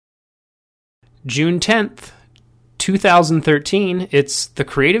June 10th, 2013. It's The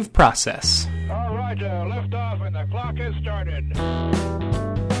Creative Process. All right, lift off and the clock has started. Yes,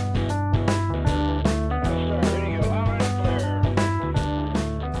 sir, reading you loud and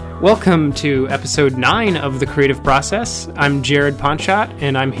clear. Welcome to episode 9 of The Creative Process. I'm Jared Ponchot,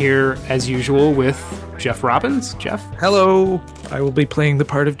 and I'm here, as usual, with Jeff Robbins. Jeff? Hello. I will be playing the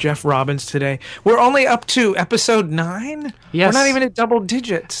part of Jeff Robbins today. We're only up to episode 9? Yes. We're not even at double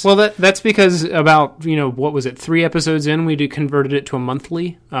digits. Well, that's because about, 3 episodes in, we converted it to a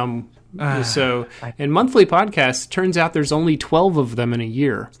monthly. And monthly podcasts, turns out there's only 12 of them in a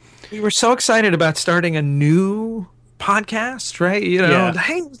year. We were so excited about starting a new podcast, right?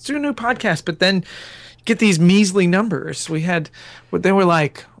 Hey, let's do a new podcast. But then get these measly numbers. They were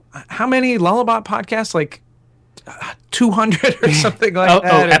like, how many Lullabot podcasts? Like 200 or something like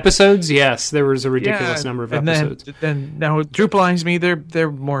that. Episodes? Yes, there was a ridiculous number of episodes. Then now Drupalize Me,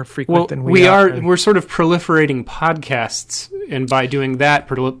 they're more frequent than we are. We're sort of proliferating podcasts, and by doing that,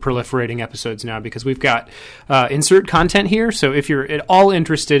 proliferating episodes now, because we've got insert content here. So if you're at all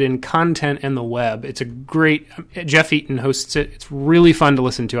interested in content and the web, it's a great. Jeff Eaton hosts it. It's really fun to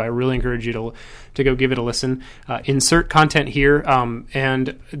listen to. I really encourage you to go give it a listen. Insert content here, and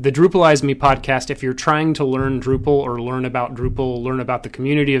the Drupalize Me podcast. If you're trying to learn Drupal or learn about Drupal, learn about the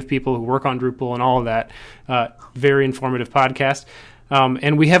community of people who work on Drupal and all of that, very informative podcast.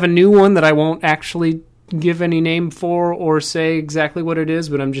 And we have a new one that I won't actually give any name for or say exactly what it is,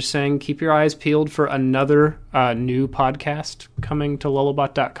 but I'm just saying keep your eyes peeled for another new podcast coming to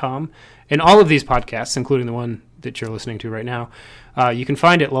lullabot.com. And all of these podcasts, including the one that you're listening to right now, you can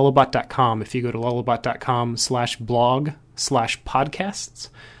find at lullabot.com. If you go to lullabot.com/blog/podcasts,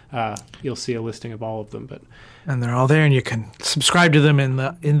 you'll see a listing of all of them. And they're all there, and you can subscribe to them in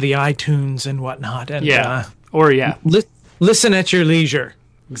the iTunes and whatnot. And listen at your leisure.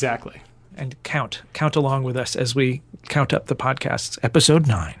 Exactly. And count along with us as we count up the podcasts. Episode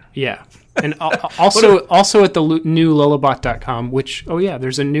 9. Yeah. And also at the new lullabot.com, which,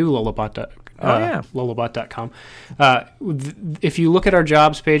 there's a new lullabot.com. If you look at our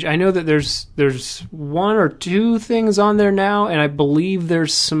jobs page, I know that there's 1 or 2 things on there now, and I believe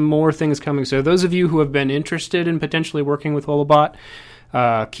there's some more things coming. So those of you who have been interested in potentially working with Lullabot,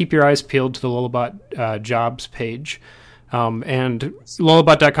 keep your eyes peeled to the Lullabot jobs page. And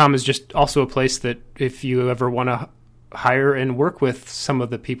lullabot.com is just also a place that if you ever want to hire and work with some of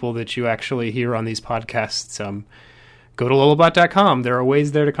the people that you actually hear on these podcasts, go to lullabot.com. There are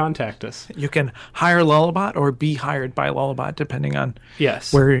ways there to contact us. You can hire Lullabot or be hired by Lullabot, depending on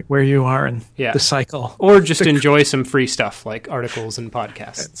where you are in the cycle. Or just enjoy some free stuff like articles and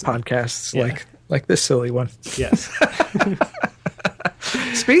podcasts. Like this silly one. Yes.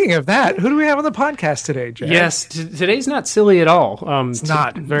 Speaking of that, who do we have on the podcast today, Jay? Yes, today's not silly at all. It's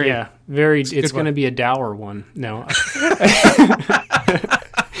not. Very. It's going to be a dour one. No.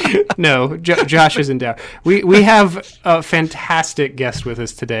 No, Josh isn't down. We have a fantastic guest with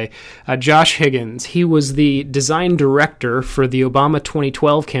us today, Josh Higgins. He was the design director for the Obama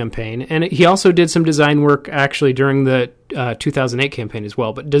 2012 campaign, and he also did some design work actually during the 2008 campaign as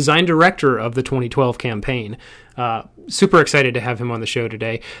well, but design director of the 2012 campaign. Super excited to have him on the show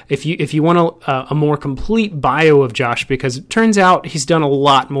today. If you want a more complete bio of Josh, because it turns out he's done a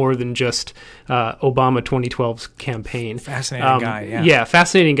lot more than just Obama 2012's campaign. Fascinating guy, yeah. Yeah,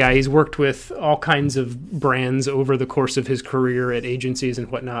 fascinating guy. He's worked with all kinds of brands over the course of his career at agencies and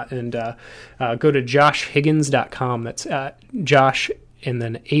whatnot. And go to joshhiggins.com. That's Josh and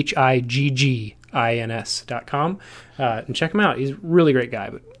then HIGGINS.com. And check him out. He's a really great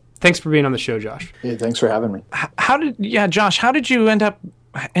guy. But thanks for being on the show, Josh. Yeah, thanks for having me. Josh, how did you end up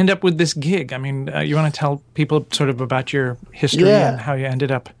with this gig? I mean, you want to tell people sort of about your history and how you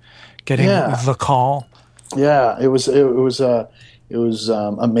ended up getting the call? Yeah, it was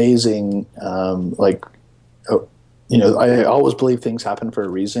amazing. I always believe things happen for a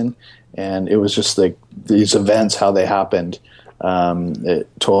reason, and it was just like these events, how they happened. It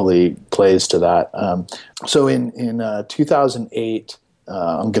totally plays to that. So in 2008.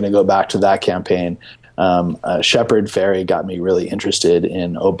 I'm going to go back to that campaign. Shepard Fairey got me really interested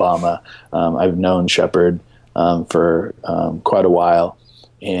in Obama. I've known Shepard for quite a while.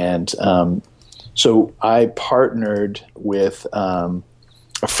 And so I partnered with a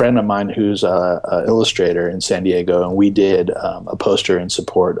friend of mine who's an illustrator in San Diego, and we did a poster in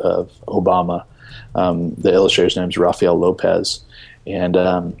support of Obama. The illustrator's name is Rafael Lopez. And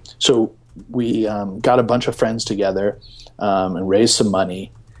so we got a bunch of friends together and raised some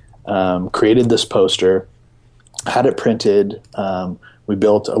money, created this poster, had it printed. We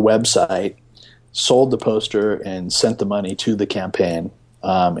built a website, sold the poster, and sent the money to the campaign.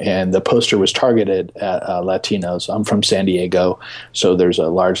 and the poster was targeted at Latinos. I'm from San Diego, so there's a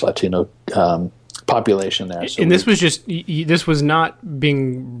large Latino population there. So and this was just this was not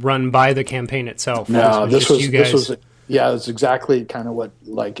being run by the campaign itself. No, this was you guys. Yeah, it was exactly kind of what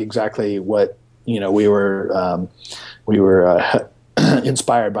we were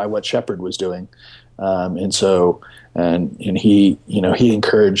inspired by what Shepard was doing, and he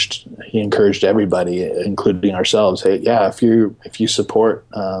encouraged everybody, including ourselves. Hey, yeah, if you support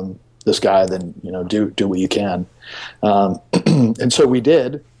this guy, then do what you can, and so we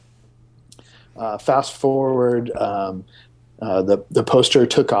did. Fast forward, the poster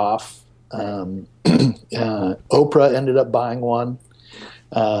took off. Oprah ended up buying one,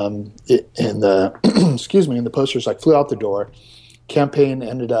 and the and the posters flew out the door. Campaign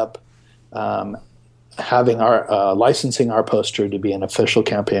ended up having our licensing our poster to be an official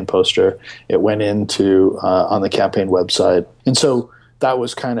campaign poster. It went into on the campaign website, and so that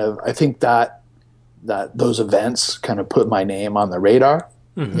was kind of, I think that those events kind of put my name on the radar,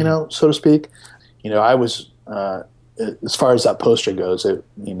 so to speak. I was as far as that poster goes,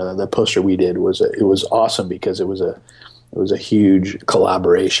 the poster we did was awesome because it was a huge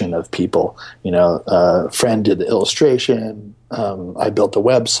collaboration of people. A friend did the illustration. I built the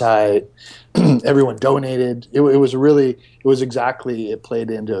website. Everyone donated. It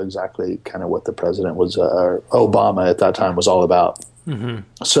played into exactly kind of what the president was, Obama at that time was all about. Mm-hmm.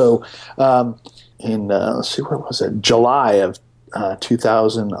 So, let's see, where was it? July of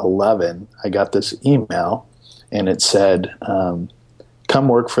 2011, I got this email, and it said, "Come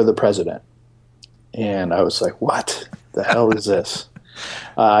work for the president." And I was like, "What the hell is this?"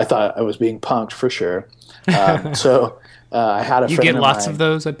 I thought I was being punked for sure. So I had a friend. You get lots of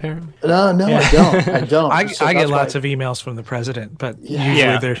those, apparently. No, I don't. I get lots of emails from the president, but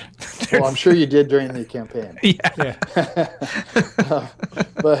usually they're well, I'm sure you did during the campaign. Yeah.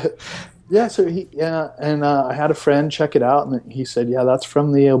 But yeah, so I had a friend check it out, and he said, "Yeah, that's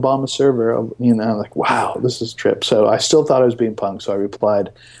from the Obama server." I'm like, "Wow, this is a trip." So I still thought I was being punked, so I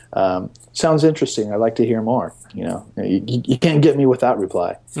replied, "Sounds interesting. I'd like to hear more." You can't get me with that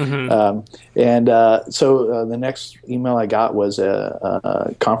reply. Mm-hmm. So the next email I got was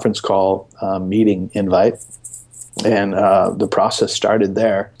a conference call meeting invite, and the process started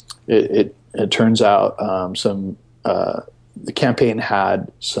there. It turns out the campaign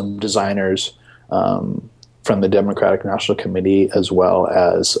had some designers from the Democratic National Committee, as well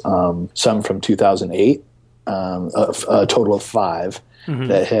as some from 2008, a total of 5 mm-hmm.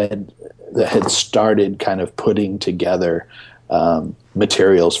 that had started kind of putting together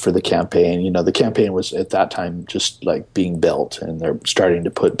materials for the campaign. The campaign was at that time just like being built, and they're starting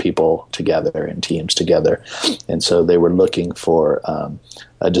to put people together and teams together. And so they were looking for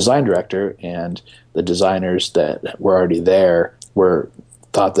a design director, and the designers that were already there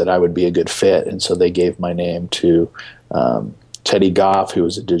thought that I would be a good fit. And so they gave my name to Teddy Goff, who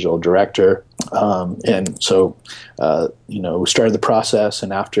was a digital director. And so, we started the process,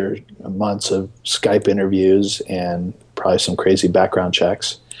 and after months of Skype interviews and probably some crazy background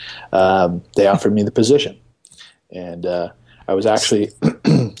checks, they offered me the position. And I was actually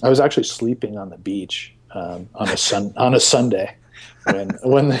sleeping on the beach on a Sunday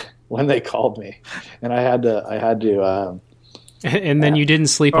when they called me, and I had to. And then you didn't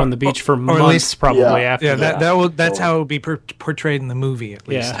sleep on the beach for months, least, probably after. Yeah, that's how it would be portrayed in the movie, at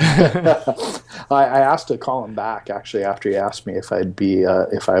least. Yeah. I asked to call him back actually after he asked me if I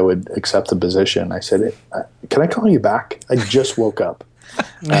would accept the position. I said, "Can I call you back? I just woke up."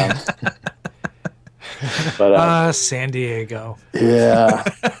 But San Diego. Yeah.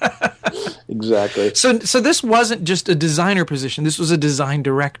 Exactly. So this wasn't just a designer position. This was a design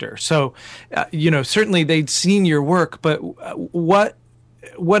director. So, certainly they'd seen your work, but what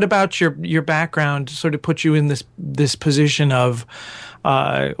about your background sort of put you in this position of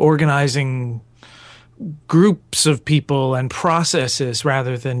organizing groups of people and processes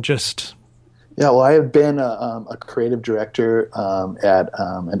rather than just... Yeah, well, I had been a creative director at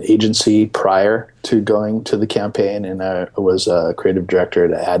an agency prior to going to the campaign, and I was a creative director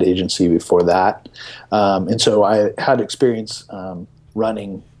at an ad agency before that. And so I had experience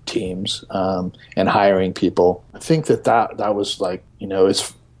running teams and hiring people. I think that was like,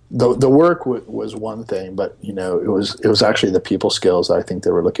 it's the work was one thing, but it was actually the people skills that I think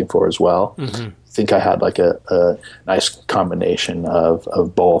they were looking for as well. Mm-hmm. I think I had like a nice combination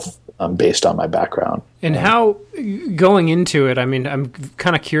of both. Based on my background. And how, going into it, I mean, I'm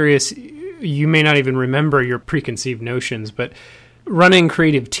kind of curious, you may not even remember your preconceived notions, but running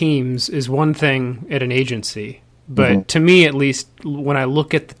creative teams is one thing at an agency. But mm-hmm. to me, at least, when I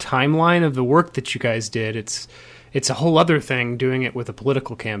look at the timeline of the work that you guys did, it's a whole other thing doing it with a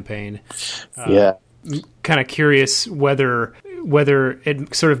political campaign. Yeah. Kind of curious whether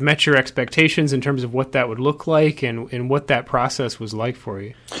it sort of met your expectations in terms of what that would look like and what that process was like for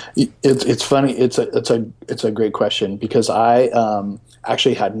you. It's funny. It's a great question, because I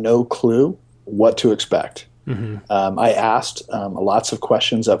actually had no clue what to expect. Mm-hmm. I asked lots of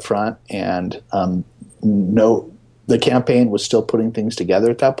questions up front, and the campaign was still putting things together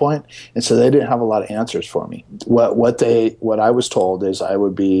at that point, and so they didn't have a lot of answers for me. What I was told is I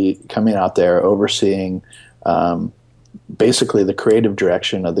would be coming out there overseeing basically the creative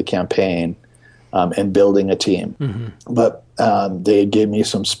direction of the campaign and building a team. Mm-hmm. But they gave me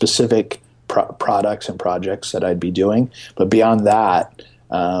some specific products and projects that I'd be doing. But beyond that,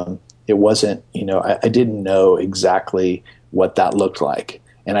 it wasn't, I didn't know exactly what that looked like.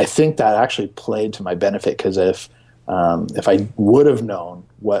 And I think that actually played to my benefit, because if I would have known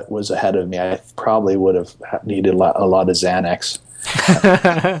what was ahead of me, I probably would have needed a lot of Xanax.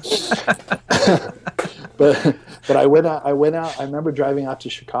 But I went out. I remember driving out to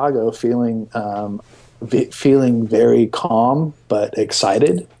Chicago feeling very calm but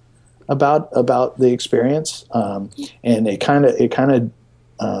excited about the experience, and it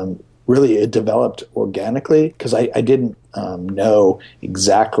really developed organically, because I didn't know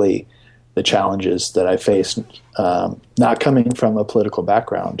exactly the challenges that I faced. Not coming from a political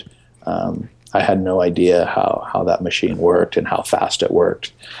background, I had no idea how that machine worked and how fast it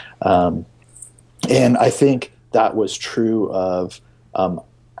worked. And I think that was true of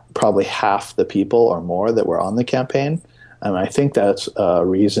probably half the people or more that were on the campaign. And I think that's a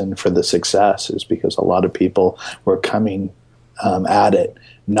reason for the success, is because a lot of people were coming at it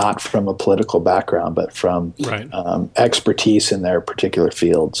not from a political background, but from expertise in their particular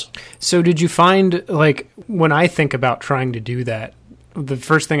fields. So did you find, like, when I think about trying to do that, the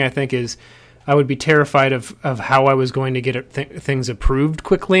first thing I think is I would be terrified of how I was going to get things approved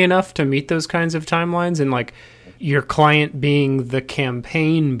quickly enough to meet those kinds of timelines, and like your client being the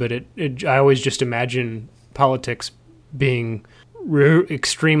campaign, but I always just imagine politics being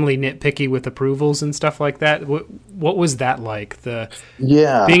extremely nitpicky with approvals and stuff like that. What was that like?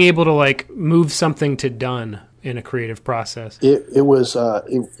 Being able to like move something to done in a creative process. It was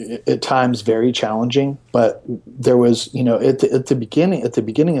at times very challenging, but there was, at the beginning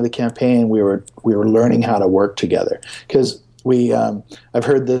of the campaign, we were learning how to work together, because I've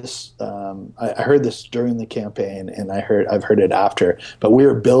heard this I heard this during the campaign, and I've heard it after, but we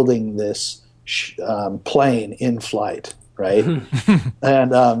were building this plane in flight, right?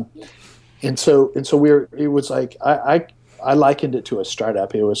 and so it was like I likened it to a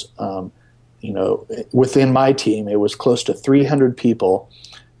startup. It was within my team, it was close to 300 people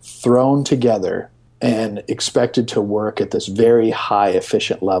thrown together and expected to work at this very high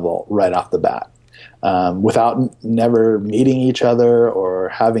efficient level right off the bat, without never meeting each other or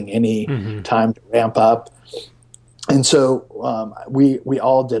having any time to ramp up. And so we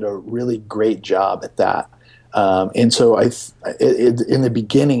all did a really great job at that. And so in the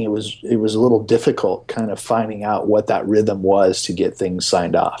beginning, it was a little difficult kind of finding out what that rhythm was to get things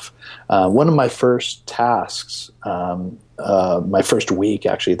signed off. One of my first tasks, my first week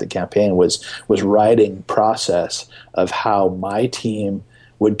actually at the campaign, was writing process of how my team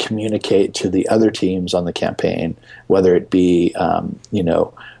would communicate to the other teams on the campaign, whether it be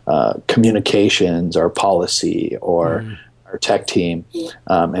communications or policy or our tech team,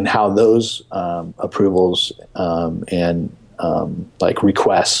 and how those approvals and like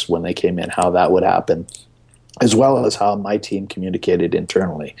requests when they came in, how that would happen, as well as how my team communicated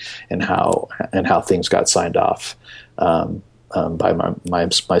internally and how things got signed off by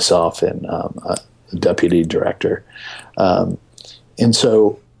myself and a deputy director. And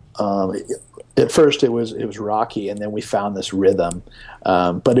so at first it was rocky, and then we found this rhythm.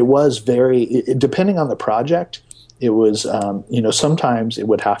 But it was depending on the project. It was, sometimes it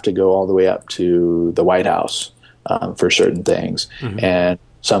would have to go all the way up to the White House for certain things. Mm-hmm. And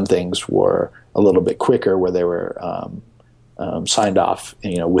some things were a little bit quicker, where they were signed off,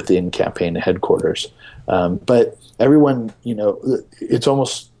 within campaign headquarters. But everyone, it's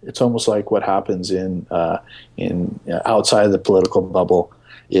almost like what happens in outside of the political bubble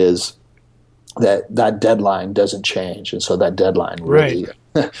is that deadline doesn't change, and so that deadline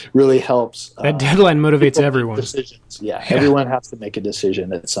really helps. That deadline motivates everyone. Decisions, yeah. Everyone has to make a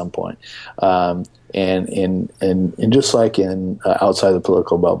decision at some point. And just like in outside the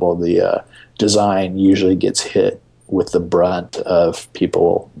political bubble, the design usually gets hit with the brunt of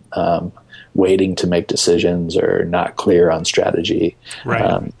people waiting to make decisions or not clear on strategy,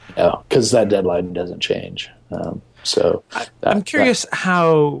 right? Because that deadline doesn't change. So I'm curious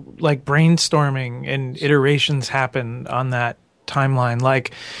how like brainstorming and iterations happen on that timeline.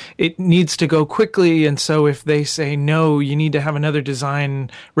 Like it needs to go quickly, and so if they say no, you need to have another design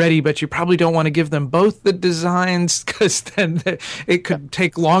ready, but you probably don't want to give them both the designs because then it could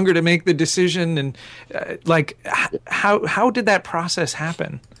take longer to make the decision. And how did that process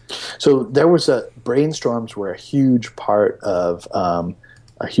happen? So there was brainstorms were a huge part of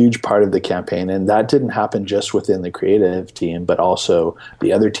the campaign, and that didn't happen just within the creative team, but also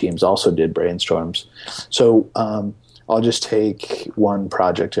the other teams also did brainstorms. So I'll just take one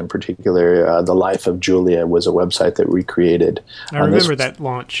project in particular. The Life of Julia was a website that we created. I remember that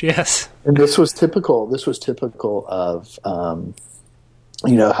launch. Yes, and this was typical of how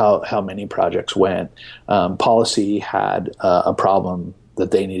many projects went. Policy had a problem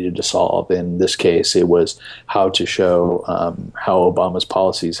that they needed to solve. In this case, it was how to show how Obama's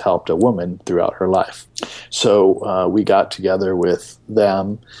policies helped a woman throughout her life. So we got together with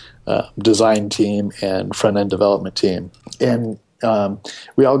them, design team and front-end development team, and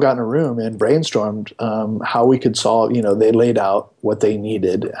we all got in a room and brainstormed how we could solve, they laid out what they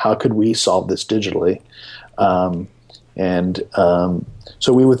needed. How could we solve this digitally?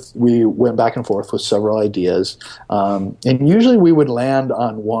 So we went back and forth with several ideas, and usually we would land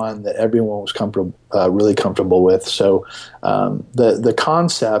on one that everyone was really comfortable with. So the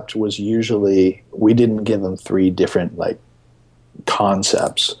concept was usually, we didn't give them three different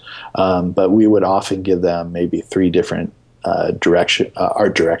concepts, but we would often give them maybe three different art direction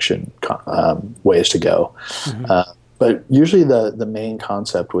ways to go. Mm-hmm. But usually the main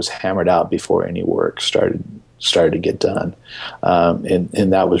concept was hammered out before any work started to get done,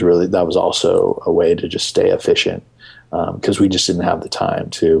 and that was also a way to just stay efficient, because we just didn't have the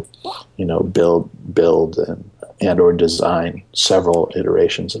time to build and or design several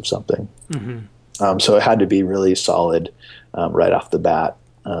iterations of something. Mm-hmm. So it had to be really solid right off the bat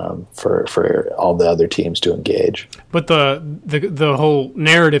for all the other teams to engage. But the whole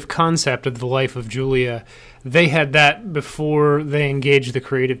narrative concept of The Life of Julia, they had that before they engaged the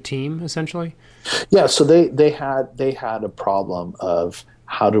creative team, essentially. Yeah, so they had a problem of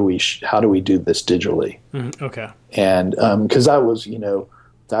how do we do this digitally? Mm-hmm. Okay, and because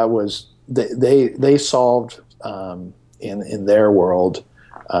they solved in their world,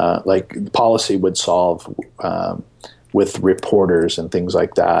 like policy would solve with reporters and things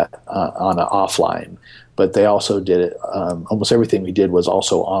like that on an offline, but they also did it. Almost everything we did was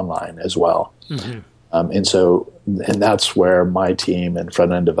also online as well, mm-hmm. And that's where my team and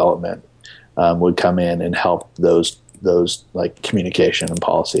front end development would come in and help those like communication and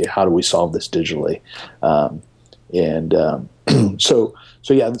policy. How do we solve this digitally? So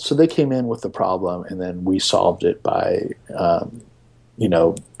they came in with the problem, and then we solved it by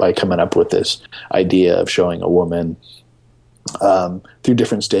coming up with this idea of showing a woman through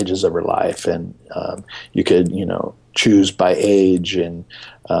different stages of her life, and you could choose by age, and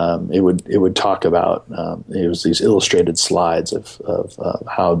it would talk about it was these illustrated slides of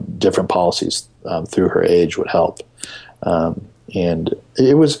how different policies through her age would help, and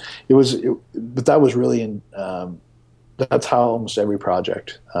but that was really that's how almost every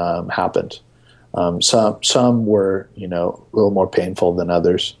project happened. Some were a little more painful than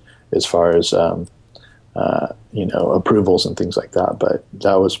others as far as approvals and things like that, but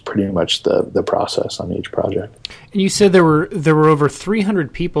that was pretty much the process on each project. And you said there were over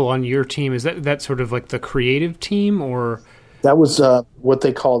 300 people on your team. Is that sort of like the creative team, or that was what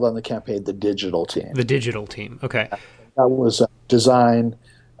they called on the campaign the digital team? The digital team. Okay, that was design,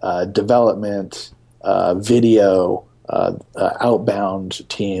 development, video, outbound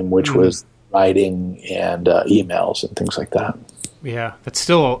team, which was writing and emails and things like that. Yeah, that's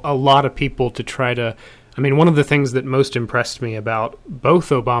still a lot of people to try to. I mean, one of the things that most impressed me about both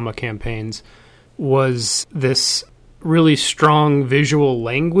Obama campaigns was this really strong visual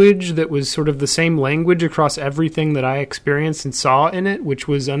language that was sort of the same language across everything that I experienced and saw in it, which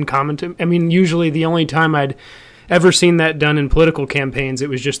was uncommon to. I mean, usually the only time I'd ever seen that done in political campaigns, it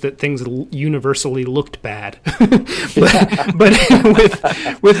was just that things universally looked bad. but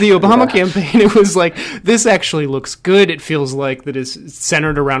with the Obama campaign, it was like, this actually looks good. It feels like that is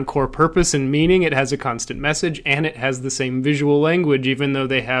centered around core purpose and meaning. It has a constant message, and it has the same visual language, even though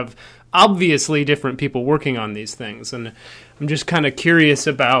they have obviously different people working on these things. And I'm just kind of curious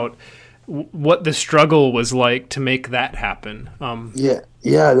about what the struggle was like to make that happen.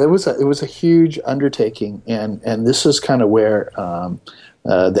 Yeah, it was a huge undertaking, and this is kind of where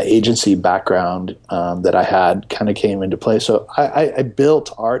the agency background that I had kind of came into play. So I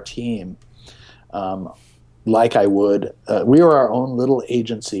built our team like I would. We were our own little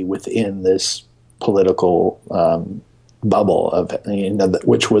agency within this political bubble of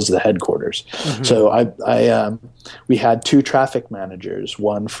which was the headquarters. So we had two traffic managers,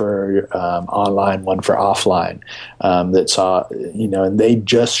 one for online, one for offline, that saw, and they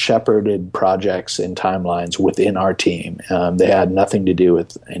just shepherded projects and timelines within our team. They had nothing to do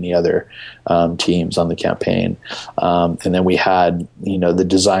with any other teams on the campaign. And then we had, the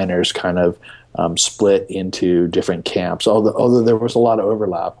designers kind of split into different camps, although there was a lot of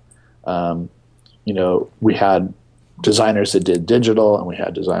overlap. We had designers that did digital, and we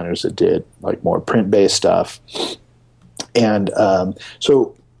had designers that did like more print-based stuff. And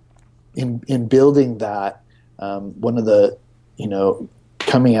so in building that, one of the,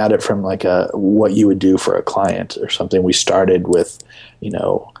 coming at it from like what you would do for a client or something, we started with,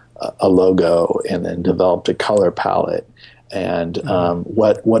 a logo, and then developed a color palette. And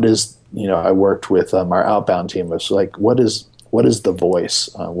what is, I worked with our outbound team. It was like, what is the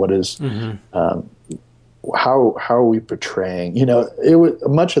voice? What is how are we portraying? It was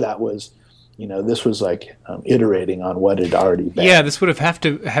much of that was, this was like iterating on what had already been. Yeah, this would have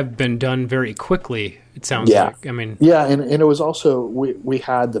to have been done very quickly. It sounds like. I mean, yeah, and it was also we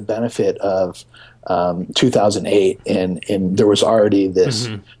had the benefit of 2008, and there was already this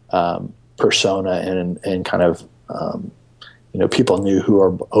persona and kind of. People knew who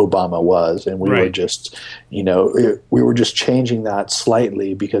Obama was, and we were just, we were just changing that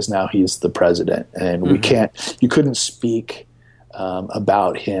slightly because now he's the president, and you couldn't speak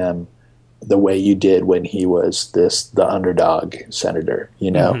about him the way you did when he was the underdog senator,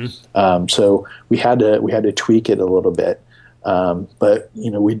 So we had to tweak it a little bit, but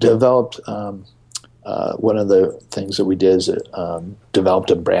we developed one of the things that we did is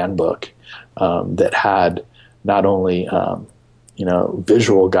developed a brand book that had not only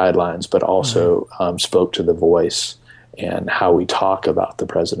visual guidelines, but also spoke to the voice and how we talk about the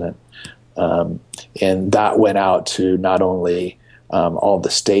president. And that went out to not only all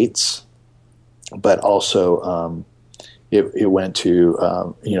the states, but also it went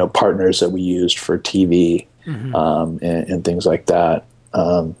to partners that we used for TV and things like that,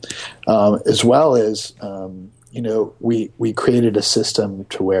 as well as we created a system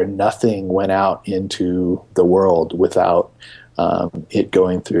to where nothing went out into the world without it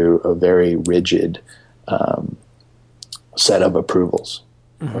going through a very rigid set of approvals.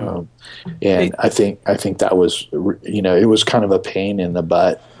 And I think that was, it was kind of a pain in the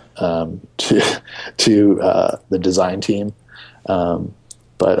butt to the design team,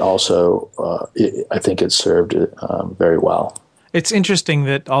 but also I think it served it very well. It's interesting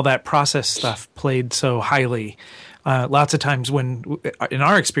that all that process stuff played so highly. Lots of times when, in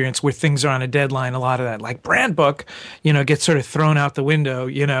our experience, where things are on a deadline, a lot of that, like brand book, gets sort of thrown out the window,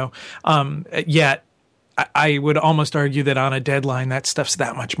 yet I would almost argue that on a deadline, that stuff's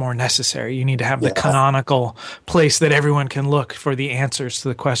that much more necessary. You need to have the canonical place that everyone can look for the answers to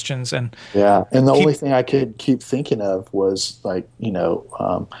the questions. And the only thing I could keep thinking of was like,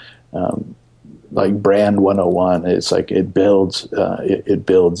 like brand 101. It's like it builds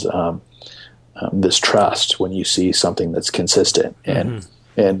this trust when you see something that's consistent, and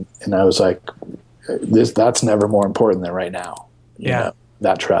I was like, that's never more important than right now. You know,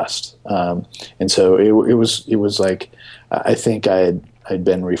 that trust. And so it was like, I think I'd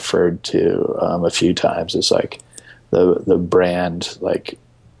been referred to a few times as like the brand like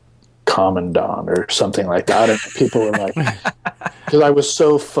commandant or something like that, and people were like, because I was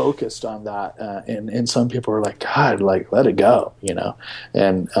so focused on that, and some people were like, God, like let it go,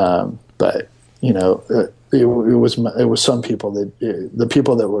 and but. It was some people that the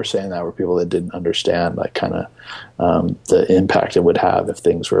people that were saying that were people that didn't understand like kind of the impact it would have if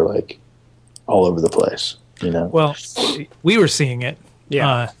things were like all over the place. Well, we were seeing it,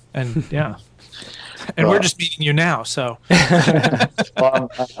 and we're just meeting you now. So, well,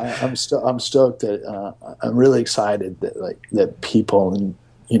 I'm stoked that I'm really excited that people and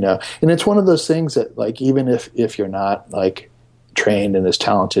it's one of those things that like even if you're not like trained and as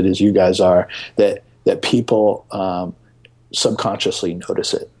talented as you guys are, that people subconsciously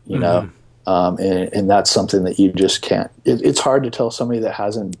notice it, and that's something that you just can't. It's hard to tell somebody that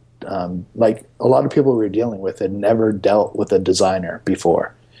hasn't, like a lot of people we're dealing with had never dealt with a designer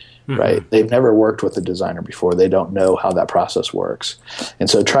before, right? They've never worked with a designer before. They don't know how that process works, and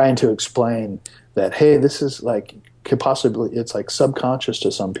so trying to explain that, hey, this is like. Could possibly, it's like subconscious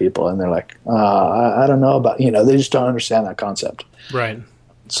to some people, and they're like, I don't know about, they just don't understand that concept. Right.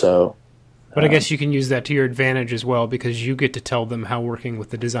 So, but I guess you can use that to your advantage as well, because you get to tell them how working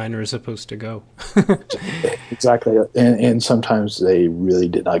with the designer is supposed to go. Exactly. And sometimes they really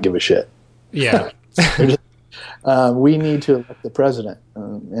did not give a shit. Yeah. we need to elect the president,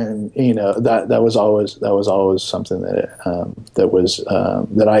 and that was always something that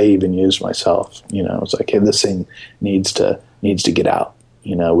I even used myself. It's like, hey, this thing needs to get out.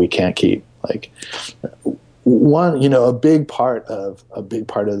 We can't keep a big part of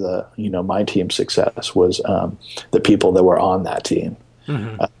the my team's success was the people that were on that team.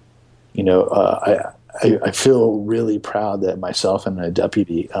 Mm-hmm. I feel really proud that myself and a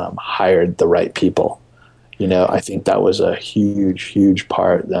deputy hired the right people. I think that was a huge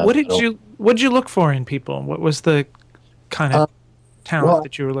part. What did you look for in people? What was the kind of talent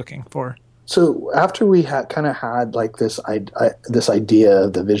that you were looking for? So after we had like this idea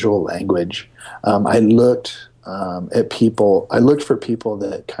of the visual language, I looked at people. I looked for people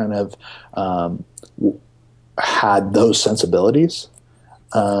that kind of had those sensibilities,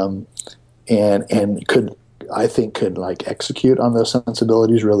 and could like execute on those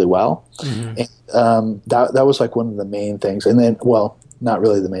sensibilities really well. Mm-hmm. And that was like one of the main things. And then, well, not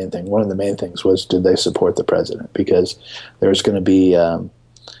really the main thing. One of the main things was, did they support the president? Because there was going to be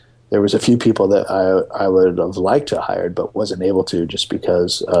there was a few people that I would have liked to hire, but wasn't able to, just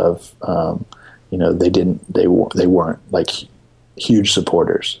because of they weren't like huge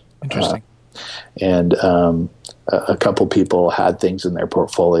supporters. Interesting. And a couple people had things in their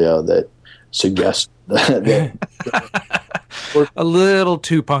portfolio that suggest that a little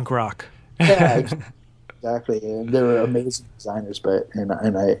too punk rock. Yeah, exactly. And they were amazing designers, but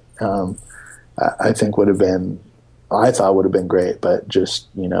I think I thought would have been great, but just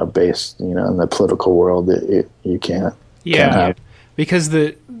based in the political world, you can't. Yeah, can't have. Because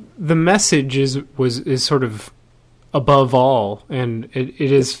the message is sort of above all, and it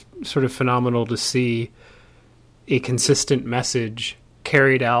is sort of phenomenal to see a consistent message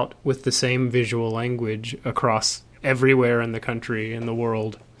carried out with the same visual language across everywhere in the country, in the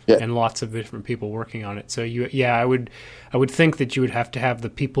world, and lots of different people working on it. So I would think that you would have to have the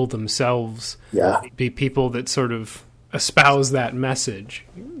people themselves be people that sort of espouse that message.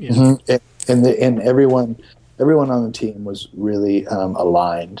 Mm-hmm. And everyone on the team was really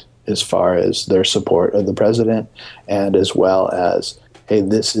aligned as far as their support of the president, and as well as, hey,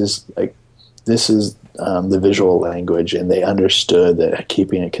 this is the visual language, and they understood that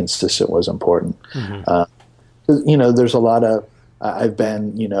keeping it consistent was important. Mm-hmm. There's a lot of I've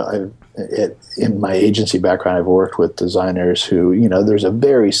been in my agency background, I've worked with designers who there's a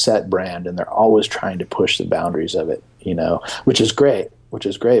very set brand, and they're always trying to push the boundaries of it, which is great,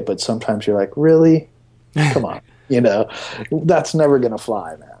 but sometimes you're like, really, come on, that's never going to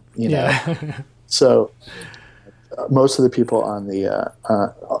fly, man. So most of the people on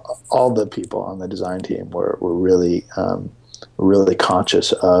all the people on the design team were really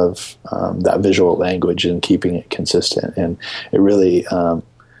conscious of that visual language and keeping it consistent. And it really,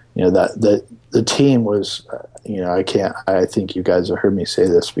 that the team was, I think you guys have heard me say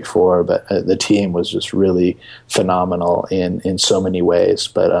this before, but the team was just really phenomenal in so many ways.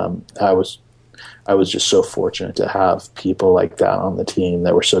 But I was just so fortunate to have people like that on the team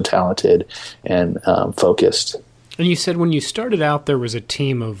that were so talented and focused. And you said when you started out, there was a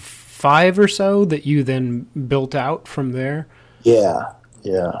team of 5 or so that you then built out from there. Yeah.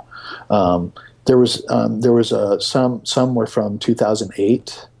 There was some were from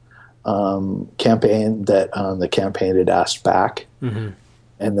 2008 campaign that the campaign had asked back. Mm-hmm.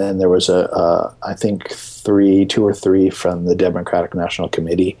 And then there was I think 2 or 3 from the Democratic National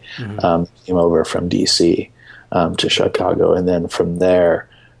Committee, mm-hmm. Came over from DC to Chicago, and then from there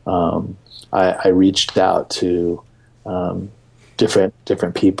I reached out to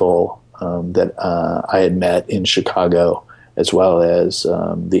different people that I had met in Chicago, as well as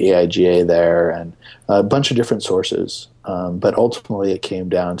the AIGA there, and a bunch of different sources. But ultimately, it came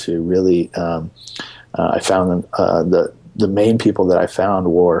down to really I found the main people that I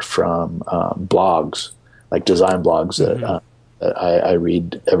found were from blogs, like design blogs mm-hmm. that I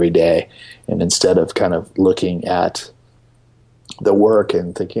read every day. And instead of kind of looking at the work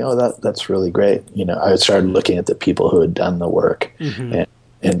and thinking, oh, that's really great, I started looking at the people who had done the work mm-hmm.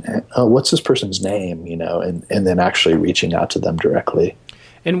 and what's this person's name, and then actually reaching out to them directly.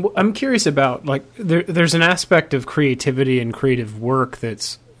 And I'm curious about, like, there's an aspect of creativity and creative work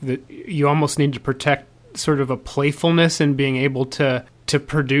that you almost need to protect, sort of a playfulness in being able to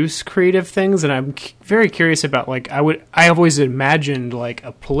produce creative things. And I'm very curious about, like, I always imagined like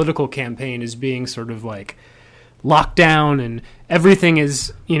a political campaign as being sort of like locked down and everything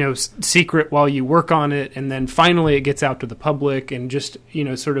is, secret while you work on it. And then finally it gets out to the public, and just,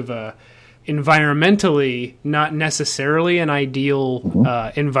 sort of a environmentally not necessarily an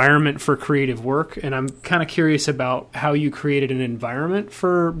ideal environment for creative work. And I'm kind of curious about how you created an environment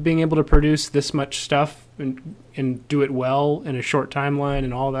for being able to produce this much stuff and do it well in a short timeline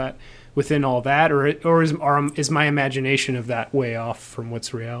and all that within all that, or is my imagination of that way off from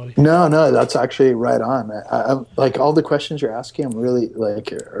what's reality? No, that's actually right on. I'm like, all the questions you're asking, I'm really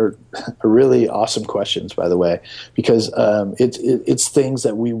like are really awesome questions, by the way, because it's things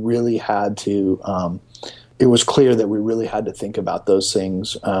that we really had to. It was clear that we really had to think about those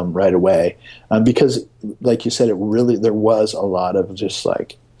things right away, because, like you said, there was a lot of just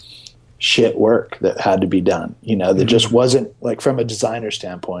like shit work that had to be done, that just wasn't, like, from a designer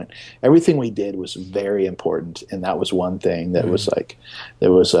standpoint, everything we did was very important. And that was one thing that was like,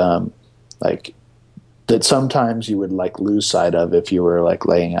 there was like that sometimes you would like lose sight of if you were like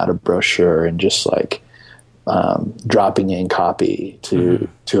laying out a brochure and just like dropping in copy to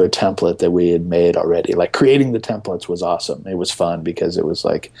a template that we had made already. Like, creating the templates was awesome. It was fun because it was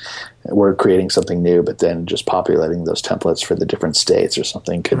like we're creating something new, but then just populating those templates for the different states or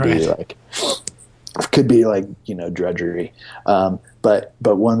something could be like drudgery. But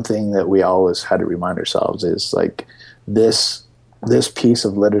one thing that we always had to remind ourselves is like this piece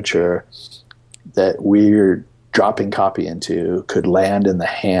of literature that we're dropping copy into could land in the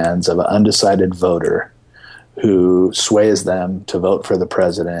hands of an undecided voter who sways them to vote for the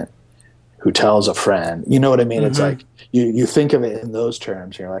president, who tells a friend. You know what I mean? It's like you think of it in those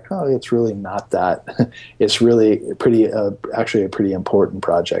terms. And you're like, oh, it's really not that. It's really actually a pretty important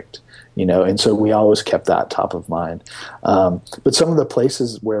project, And so we always kept that top of mind. But some of the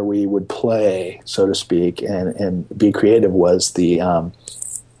places where we would play, so to speak, and be creative was the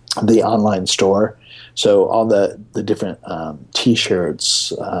online store. So all the different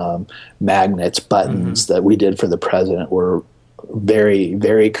T-shirts, magnets, buttons that we did for the president were very,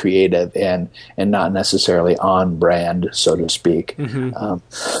 very creative and not necessarily on brand, so to speak.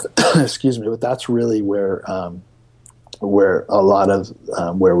 Excuse me, but that's really where a lot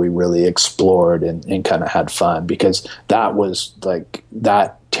of where we really explored and kind of had fun, because that was like,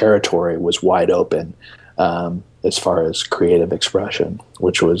 that territory was wide open as far as creative expression,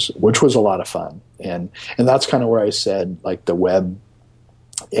 which was a lot of fun. And that's kind of where I said like the web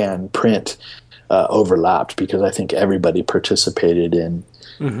and print overlapped, because I think everybody participated in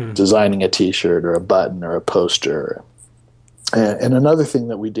designing a T-shirt or a button or a poster. And another thing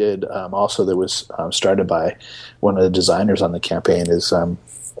that we did also that was started by one of the designers on the campaign is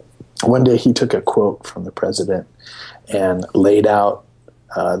one day he took a quote from the president and laid out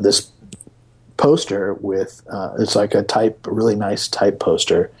this poster with it's like a really nice type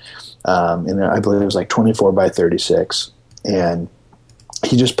poster, and I believe it was like 24 by 36, and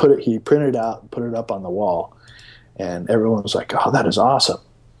he printed out and put it up on the wall, and everyone was like, oh, that is awesome.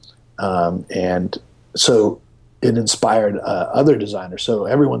 And so it inspired other designers. So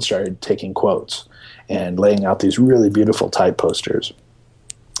everyone started taking quotes and laying out these really beautiful type posters.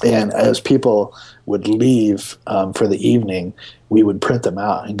 And as people would leave for the evening, we would print them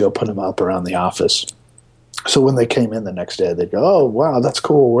out and go put them up around the office. So when they came in the next day, they'd go, oh, wow, that's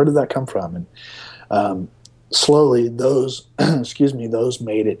cool. Where did that come from? And slowly those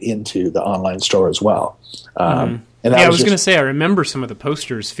made it into the online store as well. And I was going to say, I remember some of the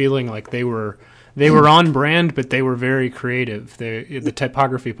posters feeling like they were on brand, but they were very creative. The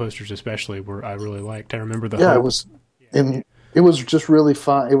typography posters especially I really liked. I remember it was just really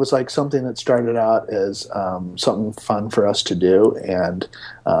fun. It was like something that started out as something fun for us to do, and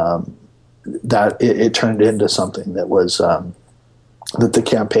that it turned into something that was that the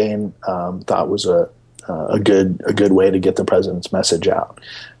campaign thought was a good way to get the president's message out,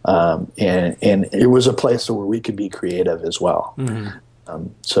 and it was a place where we could be creative as well.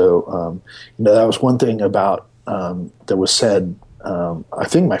 So that was one thing about that was said. I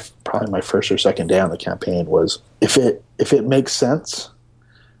think probably my first or second day on the campaign was, if it makes sense,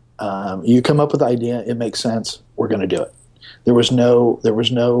 you come up with the idea, it makes sense, we're going to do it. There was no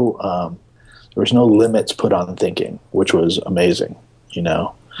limits put on thinking, which was amazing.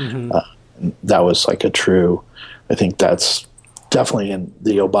 That was like I think that's definitely in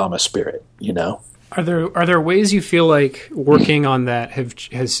the Obama spirit. Are there ways you feel like working on that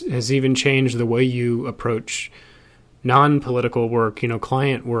has even changed the way you approach non-political work,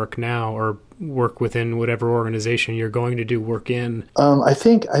 client work now, or work within whatever organization you're going to do work in? I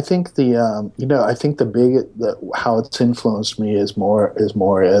think how it's influenced me is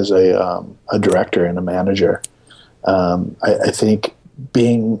more as a director and a manager. I think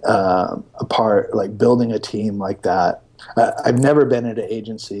being a part, like building a team like that. I've never been at an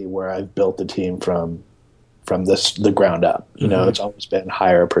agency where I've built a team from from the ground up. You know, it's always been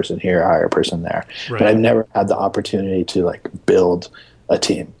hire a person here, hire a person there, but I've never had the opportunity to like build a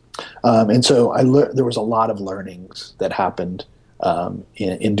team. And so there was a lot of learnings that happened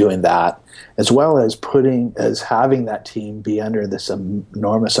in doing that, as well as having that team be under this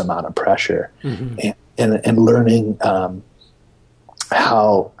enormous amount of pressure, and learning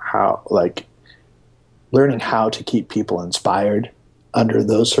learning how to keep people inspired under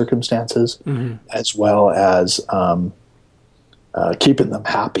those circumstances, as well as keeping them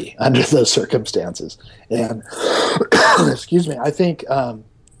happy under those circumstances. And excuse me, I think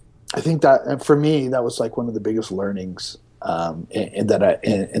that for me, that was like one of the biggest learnings and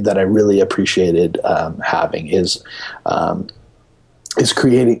that I really appreciated having is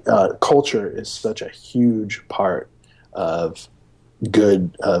creating culture is such a huge part of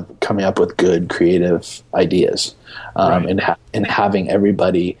coming up with good creative ideas, and having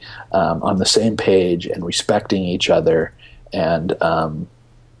everybody on the same page and respecting each other, and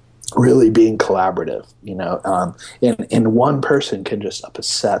really being collaborative, you know, and one person can just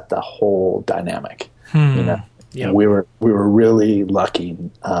upset the whole dynamic, you know. Yep. And we were really lucky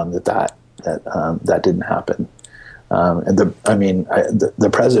that didn't happen. And the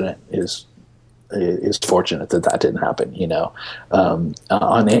president is fortunate that didn't happen. You know,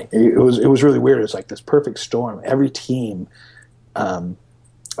 it was really weird. It was like this perfect storm. Every team. I'm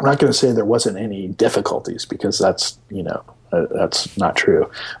not going to say there wasn't any difficulties, because that's not true.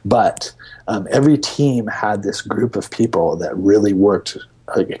 But every team had this group of people that really worked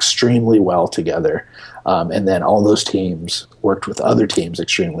extremely well together, and then all those teams worked with other teams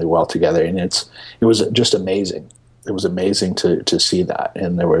extremely well together, and it was just amazing. It was amazing to see that,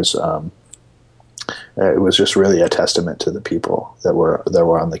 and there was it was just really a testament to the people that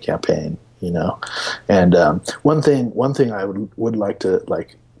were on the campaign, you know. And one thing I would like to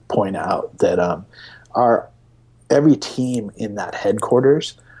point out that every team in that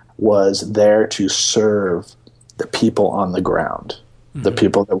headquarters was there to serve the people on the ground. The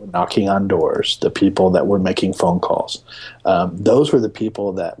people that were knocking on doors, the people that were making phone calls. Those were the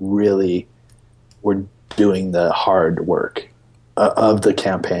people that really were doing the hard work of the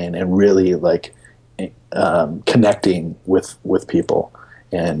campaign, and really connecting with people,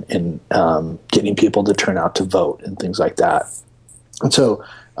 and getting people to turn out to vote and things like that. And so,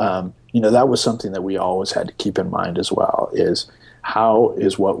 that was something that we always had to keep in mind as well, is how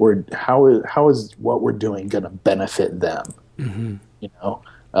is what we're doing going to benefit them? You know,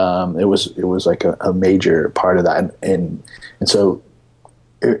 it was like a major part of that, and so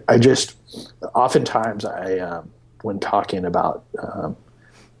oftentimes when talking about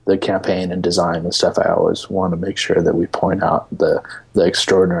the campaign and design and stuff, I always want to make sure that we point out the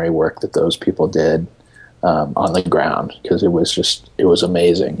extraordinary work that those people did on the ground, because it was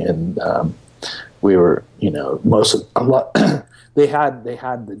amazing, and we were, they had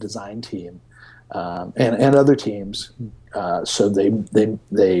the design team and other teams. So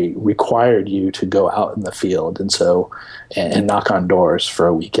they required you to go out in the field and knock on doors for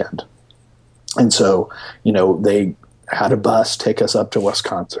a weekend. And so, they had a bus take us up to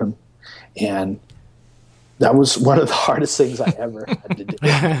Wisconsin, and that was one of the hardest things I ever had to do.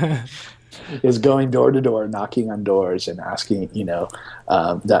 Is going door to door, knocking on doors, and asking,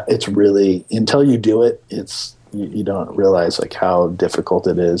 that it's really, until you do it, you don't realize how difficult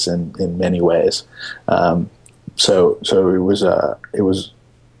it is in many ways. So it was our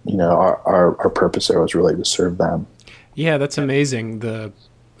purpose there was really to serve them. Yeah, that's amazing. You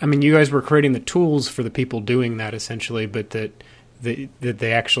guys were creating the tools for the people doing that essentially, but that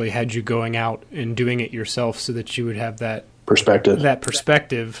they actually had you going out and doing it yourself, so that you would have that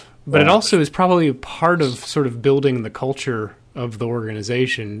perspective. But it also is probably a part of sort of building the culture of the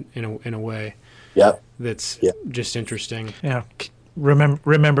organization in a way. Yep. That's just interesting. Yeah.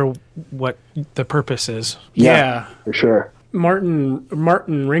 Remember what the purpose is. Yeah, for sure. Martin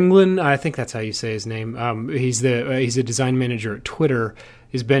Ringland, I think that's how you say his name. He's a design manager at Twitter.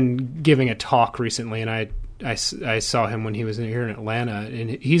 He's been giving a talk recently, and I saw him when he was here in Atlanta, and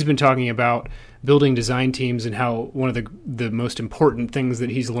he's been talking about building design teams and how one of the most important things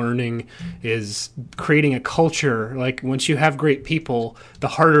that he's learning is creating a culture. Like, once you have great people, the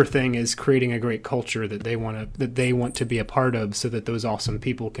harder thing is creating a great culture that they want to be a part of, so that those awesome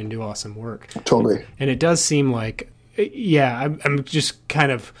people can do awesome work. Totally. And it does seem like, I'm just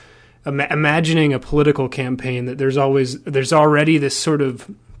kind of imagining a political campaign that there's already this sort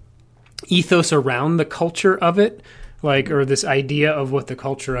of ethos around the culture of it, or this idea of what the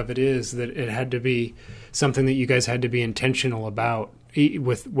culture of it is, that it had to be something that you guys had to be intentional about,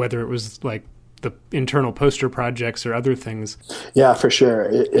 with whether it was the internal poster projects or other things. Yeah, for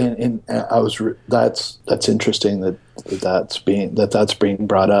sure. That's interesting that's being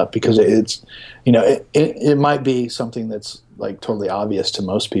brought up, because it's, it might be something that's like totally obvious to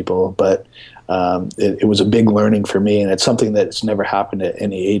most people, but it was a big learning for me, and it's something that's never happened at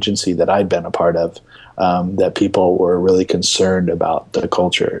any agency that I'd been a part of. That people were really concerned about the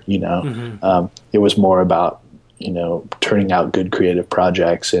culture. It was more about turning out good creative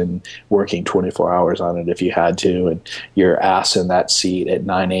projects and working 24 hours on it if you had to, and your ass in that seat at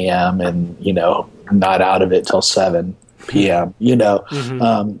 9 a.m. and not out of it till 7 p.m. And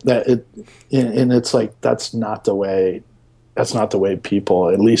it's like that's not the way people,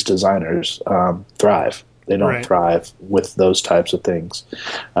 at least designers, thrive. They don't thrive with those types of things.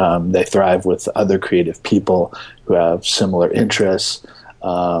 They thrive with other creative people who have similar interests.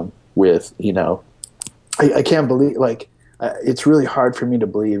 I can't believe, it's really hard for me to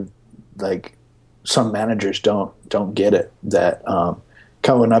believe, some managers don't get it, that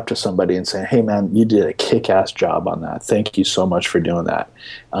coming up to somebody and saying, "Hey man, you did a kick-ass job on that. Thank you so much for doing that."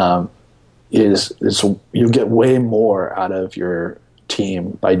 Is you get way more out of your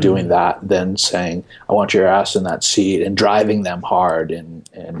team by doing that than saying, "I want your ass in that seat," and driving them hard. And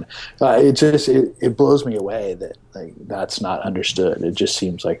it blows me away that that's not understood. It just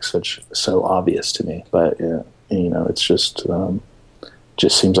seems like so obvious to me, but it's just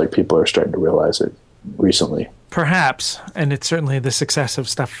seems like people are starting to realize it recently. Perhaps, and it's certainly the success of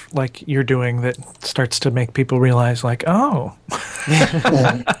stuff like you're doing that starts to make people realize, it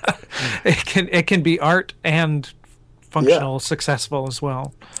can be art and functional, successful as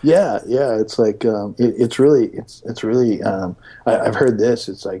well. Yeah. It's like it's really. I've heard this.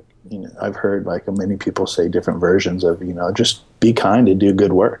 It's like I've heard many people say different versions of just be kind and do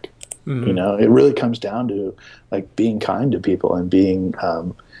good work. Mm-hmm. It really comes down to being kind to people and being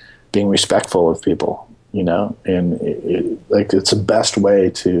respectful of people. And it's the best way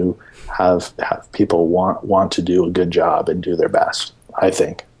to have people want to do a good job and do their best, I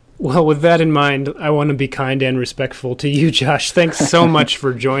think. Well, with that in mind, I want to be kind and respectful to you, Josh. Thanks so much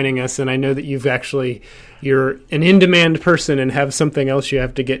for joining us. And I know that you're an in-demand person and have something else you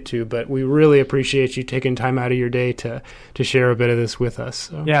have to get to, but we really appreciate you taking time out of your day to share a bit of this with us.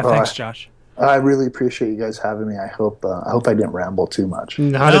 So. Yeah, thanks, Josh. I really appreciate you guys having me. I hope I didn't ramble too much.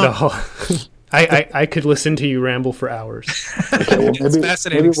 Not at all. I could listen to you ramble for hours. Okay, well,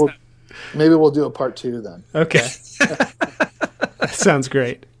 maybe we'll do a part 2 then. Okay. That sounds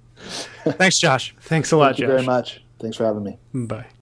great. Thanks, Josh. Thanks a lot, Josh. Thank you very much. Thanks for having me. Bye.